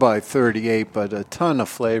 4x38, but a ton of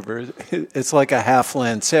flavor. It's like a half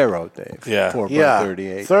Lancero, Dave. Yeah.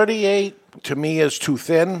 4x38. 38 to me is too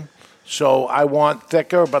thin, so I want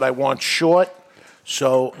thicker, but I want short.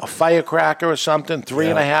 So a firecracker or something,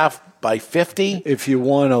 3.5 by 50. If you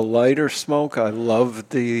want a lighter smoke, I love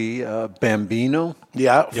the Bambino.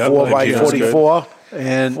 Yeah, 4 by Bambino's 44.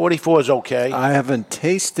 And 44 is okay. I haven't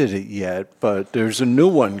tasted it yet, but there's a new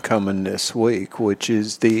one coming this week, which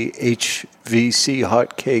is the HVC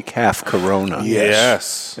Hot Cake Half Corona.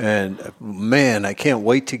 Yes. And man, I can't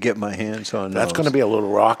wait to get my hands on That's those. going to be a little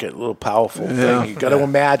rocket, a little powerful thing. You got to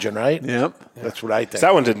imagine, right? Yep. That's what I think.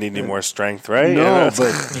 That one didn't need any more strength, right? No,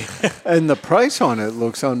 but and the price on it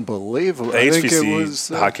looks unbelievable. The I think HVC it was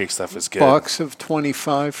hotcake stuff is good. Box of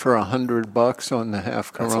 25 for $100 on the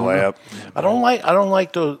half Corona. That's a layup. I don't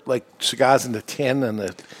like those cigars in the tin and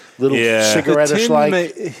the little Yeah. cigarette-ish The tin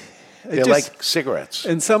like. They're like cigarettes.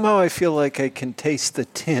 And somehow I feel like I can taste the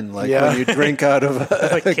tin, like Yeah. when you drink out of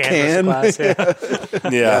a can. Glass, yeah.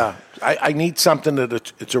 Yeah. I need something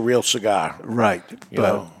that it's a real cigar. Right. You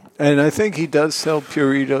know. And I think he does sell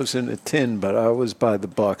Puritos in a tin, but I always buy the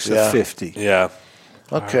box Yeah. of 50. Yeah.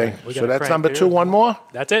 Okay, We so got a that's crank number here. 2. One more?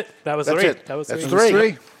 That's it. That was That's three. it. That was That's three.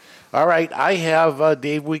 three. All right, I have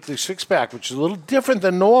Dave Weekly six-pack, which is a little different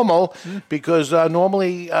than normal because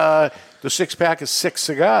normally the six-pack is 6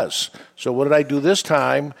 cigars. So what did I do this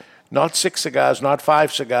time? Not 6 cigars, not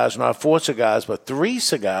 5 cigars, not 4 cigars, but 3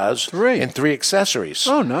 cigars and 3 accessories.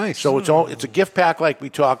 Oh, nice. So it's a gift pack like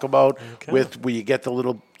we talk about with where you get the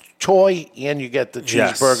little toy and you get the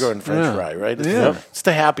Yes. cheeseburger and french Yeah. fry, right? Yeah. It's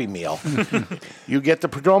the Happy Meal. You get the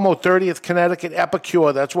Perdomo 30th Connecticut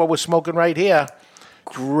Epicure. That's what we're smoking right here.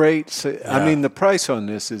 Great. I mean, the price on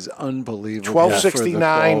this is unbelievable. $12.69. For the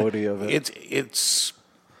quality of it. It's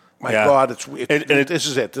my Yeah. God. This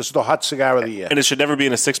is it. This is the hot cigar of the year. And it should never be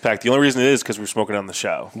in a 6-pack. The only reason it is because we're smoking on the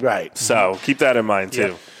show. Right. So keep that in mind,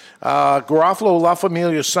 too. Garofalo La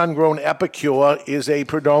Familia Sun-Grown Epicure is a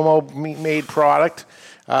Perdomo-made product,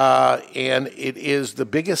 and it is the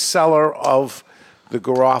biggest seller of the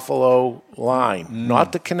Garofalo line.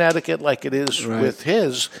 Not the Connecticut like it is with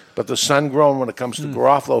his, but the Sun-Grown when it comes to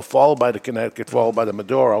Garofalo, followed by the Connecticut, followed by the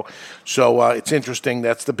Maduro. So it's interesting.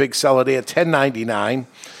 That's the big seller there, $10.99.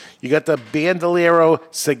 You got the Bandolero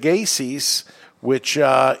Sagaces, which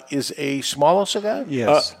is a smaller cigar?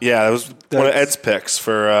 Yes. Yeah, that was one of Ed's picks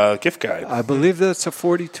for gift guide. I believe that's a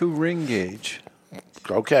 42 ring gauge.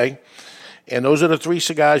 Okay. And those are the 3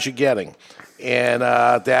 cigars you're getting. And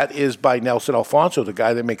that is by Nelson Alfonso, the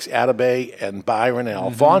guy that makes Atabey and Byron and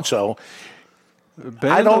Alfonso.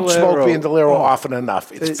 I don't smoke Bandolero often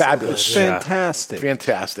enough. It's fabulous. It's fantastic.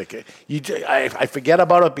 Fantastic. I forget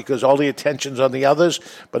about it because all the attention's on the others,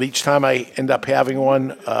 but each time I end up having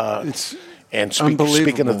one, and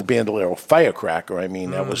speaking of the Bandolero Firecracker, I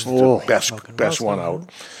mean, that was the best one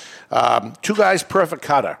out. Two Guys Perfect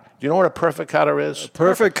Cutter. Do you know what a perfect cutter is?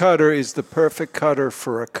 Perfect cutter is the perfect cutter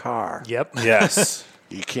for a car. Yep. Yes.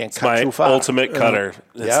 You can't It's cut my too far. ultimate cutter.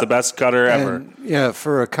 It's the best cutter ever. And, yeah,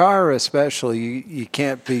 for a car especially, you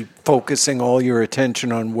can't be focusing all your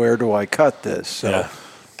attention on where do I cut this. So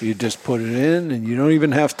you just put it in, and you don't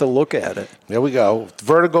even have to look at it. There we go.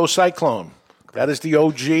 Vertigo Cyclone. That is the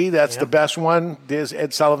OG. That's the best one. There's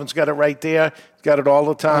Ed Sullivan's got it right there. He's got it all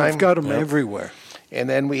the time. I've got them everywhere. And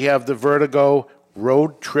then we have the Vertigo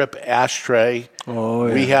Road Trip Ashtray. Oh,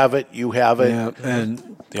 yeah. We have it. You have it. Yeah,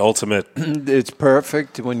 and the ultimate. It's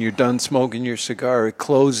perfect when you're done smoking your cigar. It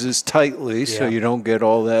closes tightly, so you don't get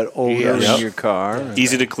all that odor in your car.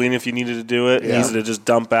 Easy to clean if you needed to do it. Easy to just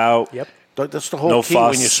dump out. Yep. That's the whole No key.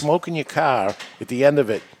 fuss. When you're smoking your car, at the end of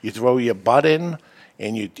it, you throw your butt in,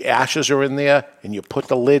 and your ashes are in there, and you put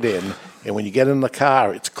the lid in. And when you get in the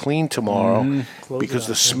car, it's clean tomorrow because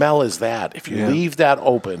the smell is that. If you leave that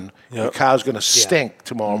open, your car's going to stink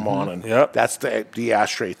tomorrow morning. Yep. That's the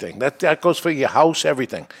ashtray thing. That goes for your house,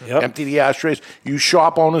 everything. Yep. Empty the ashtrays. You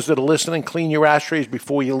shop owners that are listening, clean your ashtrays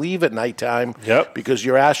before you leave at nighttime because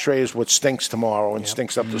your ashtray is what stinks tomorrow and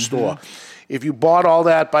stinks up the store. If you bought all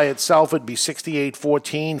that by itself, it'd be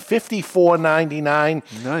 $68.14.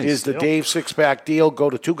 $54.99 is the Dave six-pack deal. Go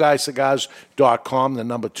to twoguyscigars.com, the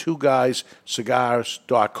number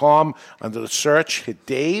twoguyscigars.com. Under the search, hit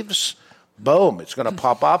Dave's. Boom. It's going to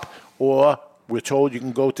pop up. Or we're told you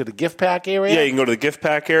can go to the gift pack area. Yeah, you can go to the gift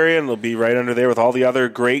pack area, and it'll be right under there with all the other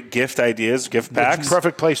great gift ideas, gift packs.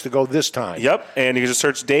 Perfect place to go this time. Yep, and you can just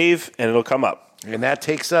search Dave, and it'll come up. And that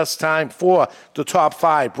takes us time for the top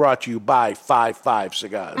 5, brought to you by 5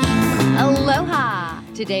 Cigars. Aloha!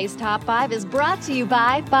 Today's top 5 is brought to you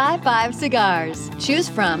by 5 Cigars. Choose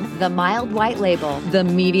from the mild white label, the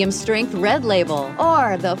medium strength red label,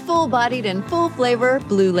 or the full-bodied and full-flavor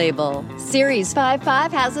blue label. Series 5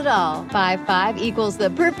 has it all. 5 equals the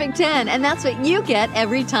perfect 10, and that's what you get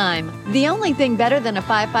every time. The only thing better than a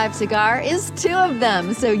 5 cigar is 2 of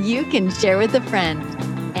them, so you can share with a friend.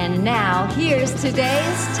 And now, here's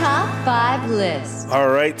today's Top 5 list. All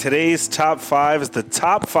right, today's top 5 is the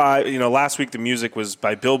top 5. Last week the music was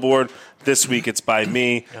by Billboard. This week it's by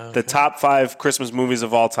me. The top 5 Christmas movies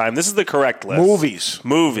of all time. This is the correct list.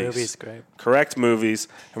 Movies, great. Correct movies.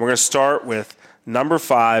 And we're going to start with number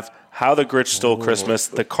 5, How the Grinch Stole Christmas,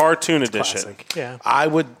 the cartoon edition. Classic. Yeah. I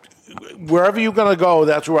would, wherever you're going to go,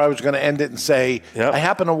 that's where I was going to end it and say, I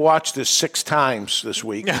happen to watch this 6 times this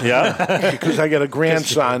week. Yeah. Because I got a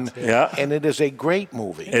grandson. Yeah. And it is a great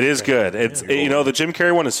movie. It is good. It's the Jim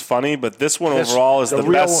Carrey one is funny, but this one overall is the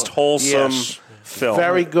real best one. wholesome Yes. film.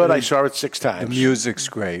 Very good. I saw it 6 times. The music's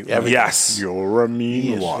great. Yes. You're a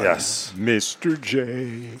mean one. Yes. Mr. J.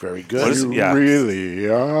 Very good. What is it? You Yeah. really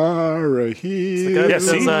are a The hero. guy that Yes,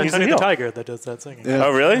 does he's a Tony the heel. Tiger that does that singing.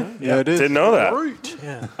 Oh, really? Yeah, it is. Didn't know that.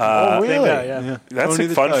 Yeah. Oh, really? Yeah. That's Tony a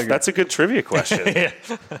the fun. Tiger. That's a good trivia question.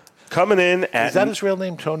 Coming in at Is that his real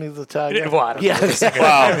name, Tony the Tiger? Well, I don't know.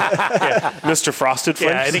 Mr. Frosted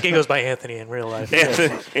Flakes. Yeah, I think he goes by Anthony in real life.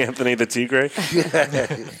 Anthony the Tigre.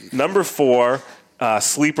 Number 4.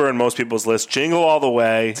 Sleeper in most people's list, Jingle All the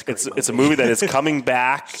Way. It's a movie that is coming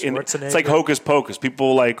back. It's like Hocus Pocus.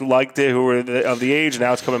 People liked it who were of the age, and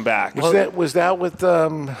now it's coming back. Was that with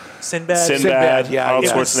Sinbad? Yeah, Arnold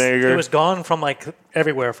yeah. Schwarzenegger. It was gone from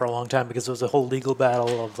everywhere for a long time because it was a whole legal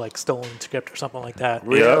battle of stolen script or something like that.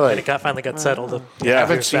 Really? And it finally got settled. I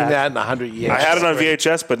haven't seen that in 100 years. I had it on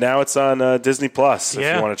VHS, but now it's on Disney Plus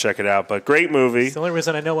if you want to check it out. But great movie. It's the only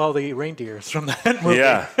reason I know all the reindeers from that movie.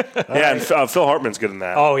 Yeah, and Phil Hartman's good in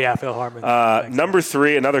that. Oh yeah, Phil Hartman. Number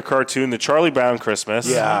 3, another cartoon, The Charlie Brown Christmas.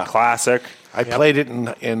 Yeah. Classic. I played it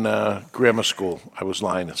in grammar school. I was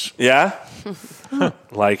Linus. Yeah?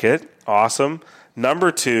 Like it. Awesome. Number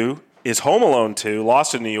 2 is Home Alone 2,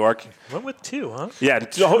 Lost in New York. Went with 2, huh? Yeah,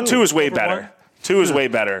 2 is way Over better. one? 2 is way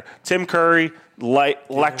better. Tim Curry,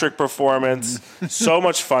 electric performance, so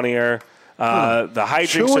much funnier. The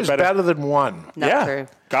hijinks 2 are is better. better than 1. Not true.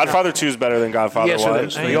 Godfather 2 is better than Godfather Yes, 1. it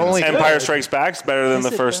is. The only Empire Strikes Back is better than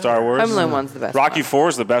the first Star Wars. Home Alone 1's the best. Rocky 4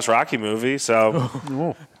 is the best Rocky movie. So,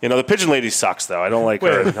 the Pigeon Lady sucks, though. I don't like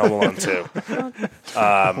her in Home Alone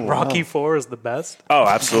 2. Rocky 4 is the best. Oh,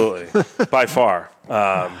 absolutely. By far.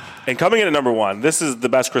 And coming in at number 1, this is the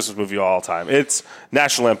best Christmas movie of all time. It's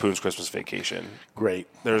National Lampoon's Christmas Vacation. Great.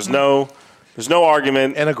 There's no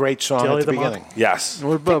argument. And a great song Dilly at the the beginning. Yes.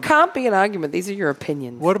 What about Can't be an argument. These are your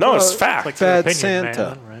opinions. what No, about it's fact. Like their Bad opinion,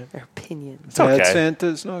 Santa? man, right? Their opinions. Bad okay.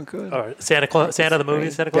 Santa's not good. Or Santa the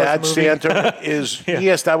movie, Santa Claus Bad the movie. Santa is,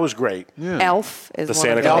 yes, that was great. Elf is The one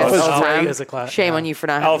Santa of the Claus. best Elf is all time. great. Is a class. Shame on you for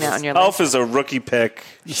not having that on your list. Elf is a rookie pick.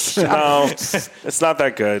 No, it's not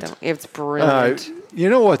that good. It's brilliant. You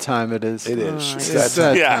know what time it is? It is. It's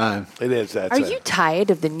that Yeah. time. It is. That's Are it. you tired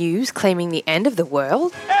of the news claiming the end of the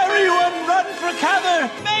world? Everyone run for cover!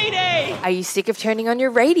 Mayday! Are you sick of turning on your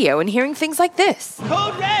radio and hearing things like this?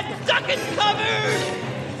 Code Red, duck and cover!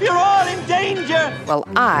 You're all in danger! Well,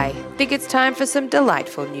 I think it's time for some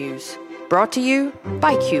delightful news. Brought to you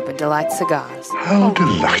by Cuban Delight Cigars. How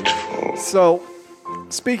delightful. So,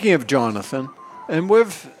 speaking of Jonathan, and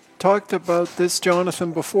we've talked about this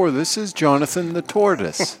Jonathan before. This is Jonathan the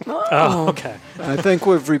tortoise. Oh, okay. I think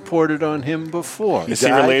we've reported on him before. Is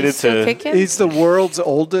he related to? He's the world's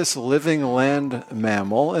oldest living land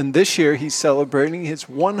mammal, and this year he's celebrating his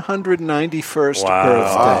 191st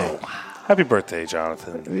birthday. Happy birthday,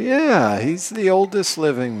 Jonathan. Yeah, he's the oldest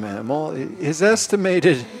living mammal. His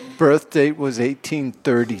estimated birth date was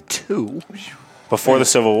 1832. Before the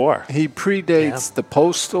Civil War. He predates the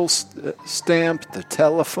postal stamp, the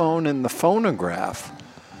telephone, and the phonograph.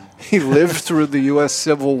 He lived through the U.S.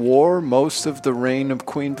 Civil War, most of the reign of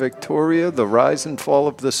Queen Victoria, the rise and fall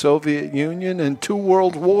of the Soviet Union, and 2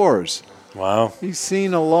 world wars. Wow. He's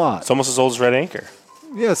seen a lot. It's almost as old as Red Anchor.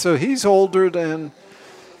 Yeah, so he's older than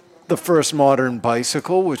the first modern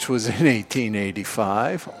bicycle, which was in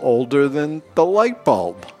 1885, older than the light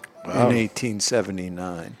bulb in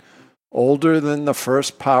 1879. Older than the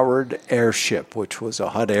first powered airship, which was a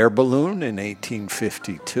hot air balloon in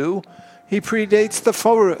 1852. He predates the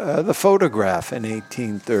photograph in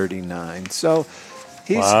 1839. So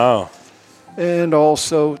he's and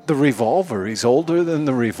also the revolver. He's older than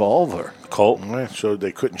the revolver. Colt. So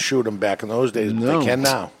they couldn't shoot him back in those days, but No. they can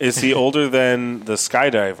now. Is he older than the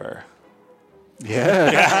skydiver?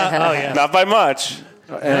 Yeah. Oh, yeah. Not by much.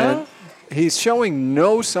 And he's showing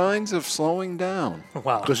no signs of slowing down.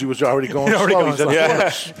 Wow. Because he was already going Already slow. going He's a slow.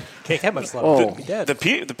 tortoise. Can't get much slower. Oh. He'd be dead.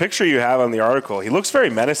 The picture you have on the article, he looks very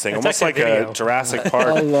menacing, It's almost like actually a a video. Jurassic Park.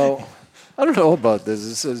 Although I don't know about this.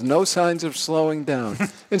 It says no signs of slowing down,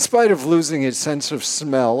 in spite of losing his sense of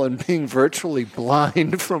smell and being virtually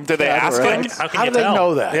blind from Did they ask him? cataracts. How do they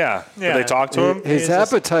know that? Yeah. Did they talk to him? His He's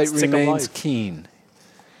just appetite sick of remains life. keen.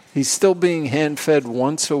 He's still being hand-fed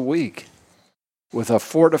once a week with a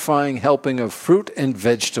fortifying helping of fruit and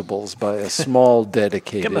vegetables by a small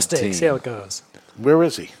dedicated Give him a steak. team. See how it goes. Where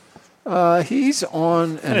is he? He's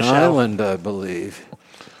on an a shell. island, I believe.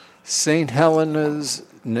 St. Helena's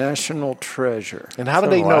National Treasure. And how do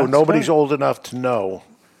they know? Nobody's old enough to know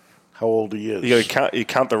how old he is. You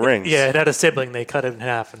count the rings. Yeah, it had a sibling. They cut it in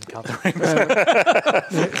half and count the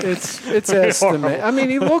rings. It's estimated. I mean,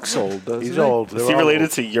 he looks old, doesn't He's he? old. Is he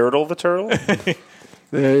related to Yertle the turtle?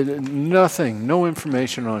 Nothing. No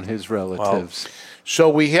information on his relatives. So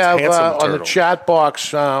we have Handsome on the turtle. chat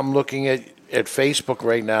box, I'm looking at Facebook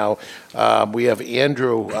right now, we have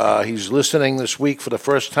Andrew. He's listening this week for the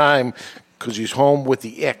first time because he's home with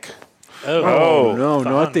the ick. Oh, no,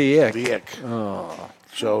 not the ick. The ick.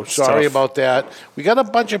 So sorry tough. about that. We got a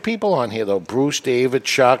bunch of people on here, though. Bruce, David,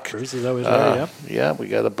 Chuck. Bruce is always there, yep. Yeah, we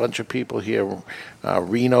got a bunch of people here.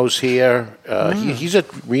 Reno's here.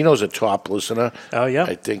 Reno's a top listener. Oh, yeah.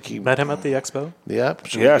 I think he Met him at the expo. Yeah.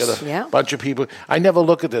 So Yes. we got a bunch of people. I never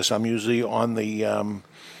look at this. I'm usually on the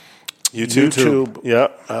YouTube. Yeah.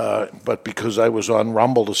 But because I was on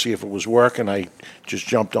Rumble to see if it was working, I just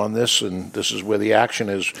jumped on this, and this is where the action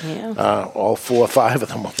is. Yeah. All 4 or 5 of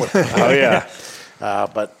them. Oh, yeah.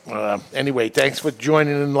 But anyway, thanks for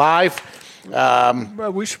joining in live.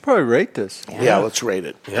 Well, we should probably rate this. Yeah, let's rate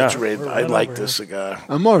it. Yeah. Let's rate it. I like this cigar.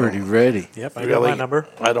 I'm already ready. Yep, I got Really, my number.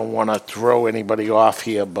 I don't want to throw anybody off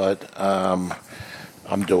here, but I'm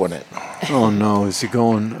doing it. Oh, no. Is he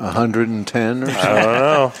going 110 or something? I don't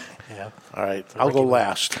know. Yeah. All right, I'll go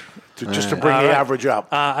last just to bring the average up.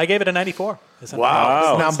 I gave it a 94. Is that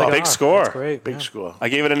Wow, Wow. number. Big score. That's great. Big yeah. score. I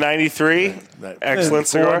gave it a 93. Excellent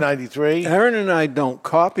cigar. 93. Aaron and I don't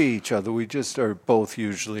copy each other. We just are both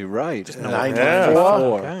usually right. 94.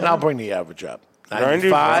 Okay. And I'll bring the average up.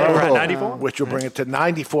 95. 95. We're at 94? Which will bring it to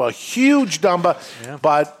 94. A huge number,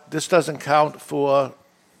 but this doesn't count for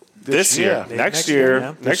This year. Next year. yeah.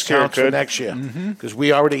 Next This year counts for could. next year. Because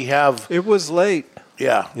we already have, It was late.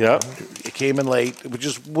 yeah. Yep. It came in late.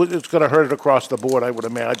 It's going to hurt it across the board, I would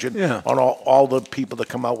imagine, Yeah. on all the people that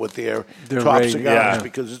come out with their Their top rating, cigars yeah.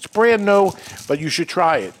 because it's brand new, but you should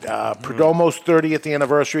try it. Perdomo's 30th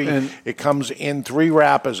anniversary. And- It comes in 3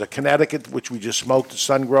 wrappers, a Connecticut, which we just smoked, a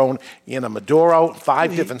sun-grown, and a Maduro,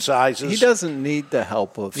 5 different sizes. He doesn't need the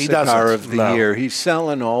help of He Cigar doesn't. of the No. Year. He's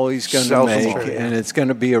selling all he's going to Sells them make, all. and it's going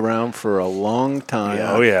to be around for a long time.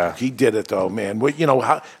 Oh, yeah. He did it, though, man.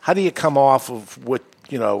 How do you come off of what,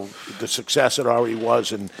 the success it already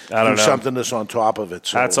was and I don't do know. something that's on top of it?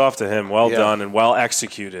 So, Hats off to him. Well Yeah. done and well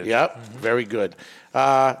executed. Yep, very good.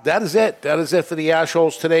 That is it. That is it for the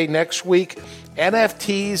Ashholes today. Next week,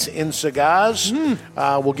 NFTs in cigars.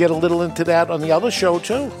 We'll get a little into that on the other show,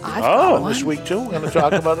 too. I've got This one. week, too. We're going to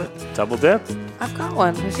talk about it. Double dip. I've got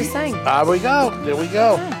one. Who's just saying? There we go. There we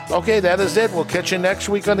go. Okay, that is it. We'll catch you next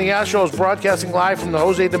week on the Ashholes, broadcasting live from the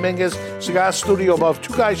Jose Dominguez Cigar Studio above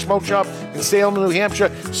Two Guys Smoke Shop in Salem, New Hampshire.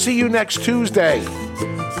 See you next Tuesday.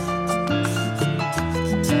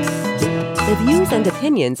 The views and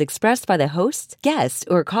opinions expressed by the hosts, guests,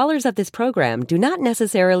 or callers of this program do not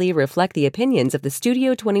necessarily reflect the opinions of the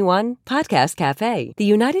Studio 21 Podcast Cafe, the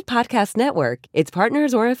United Podcast Network, its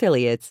partners, or affiliates.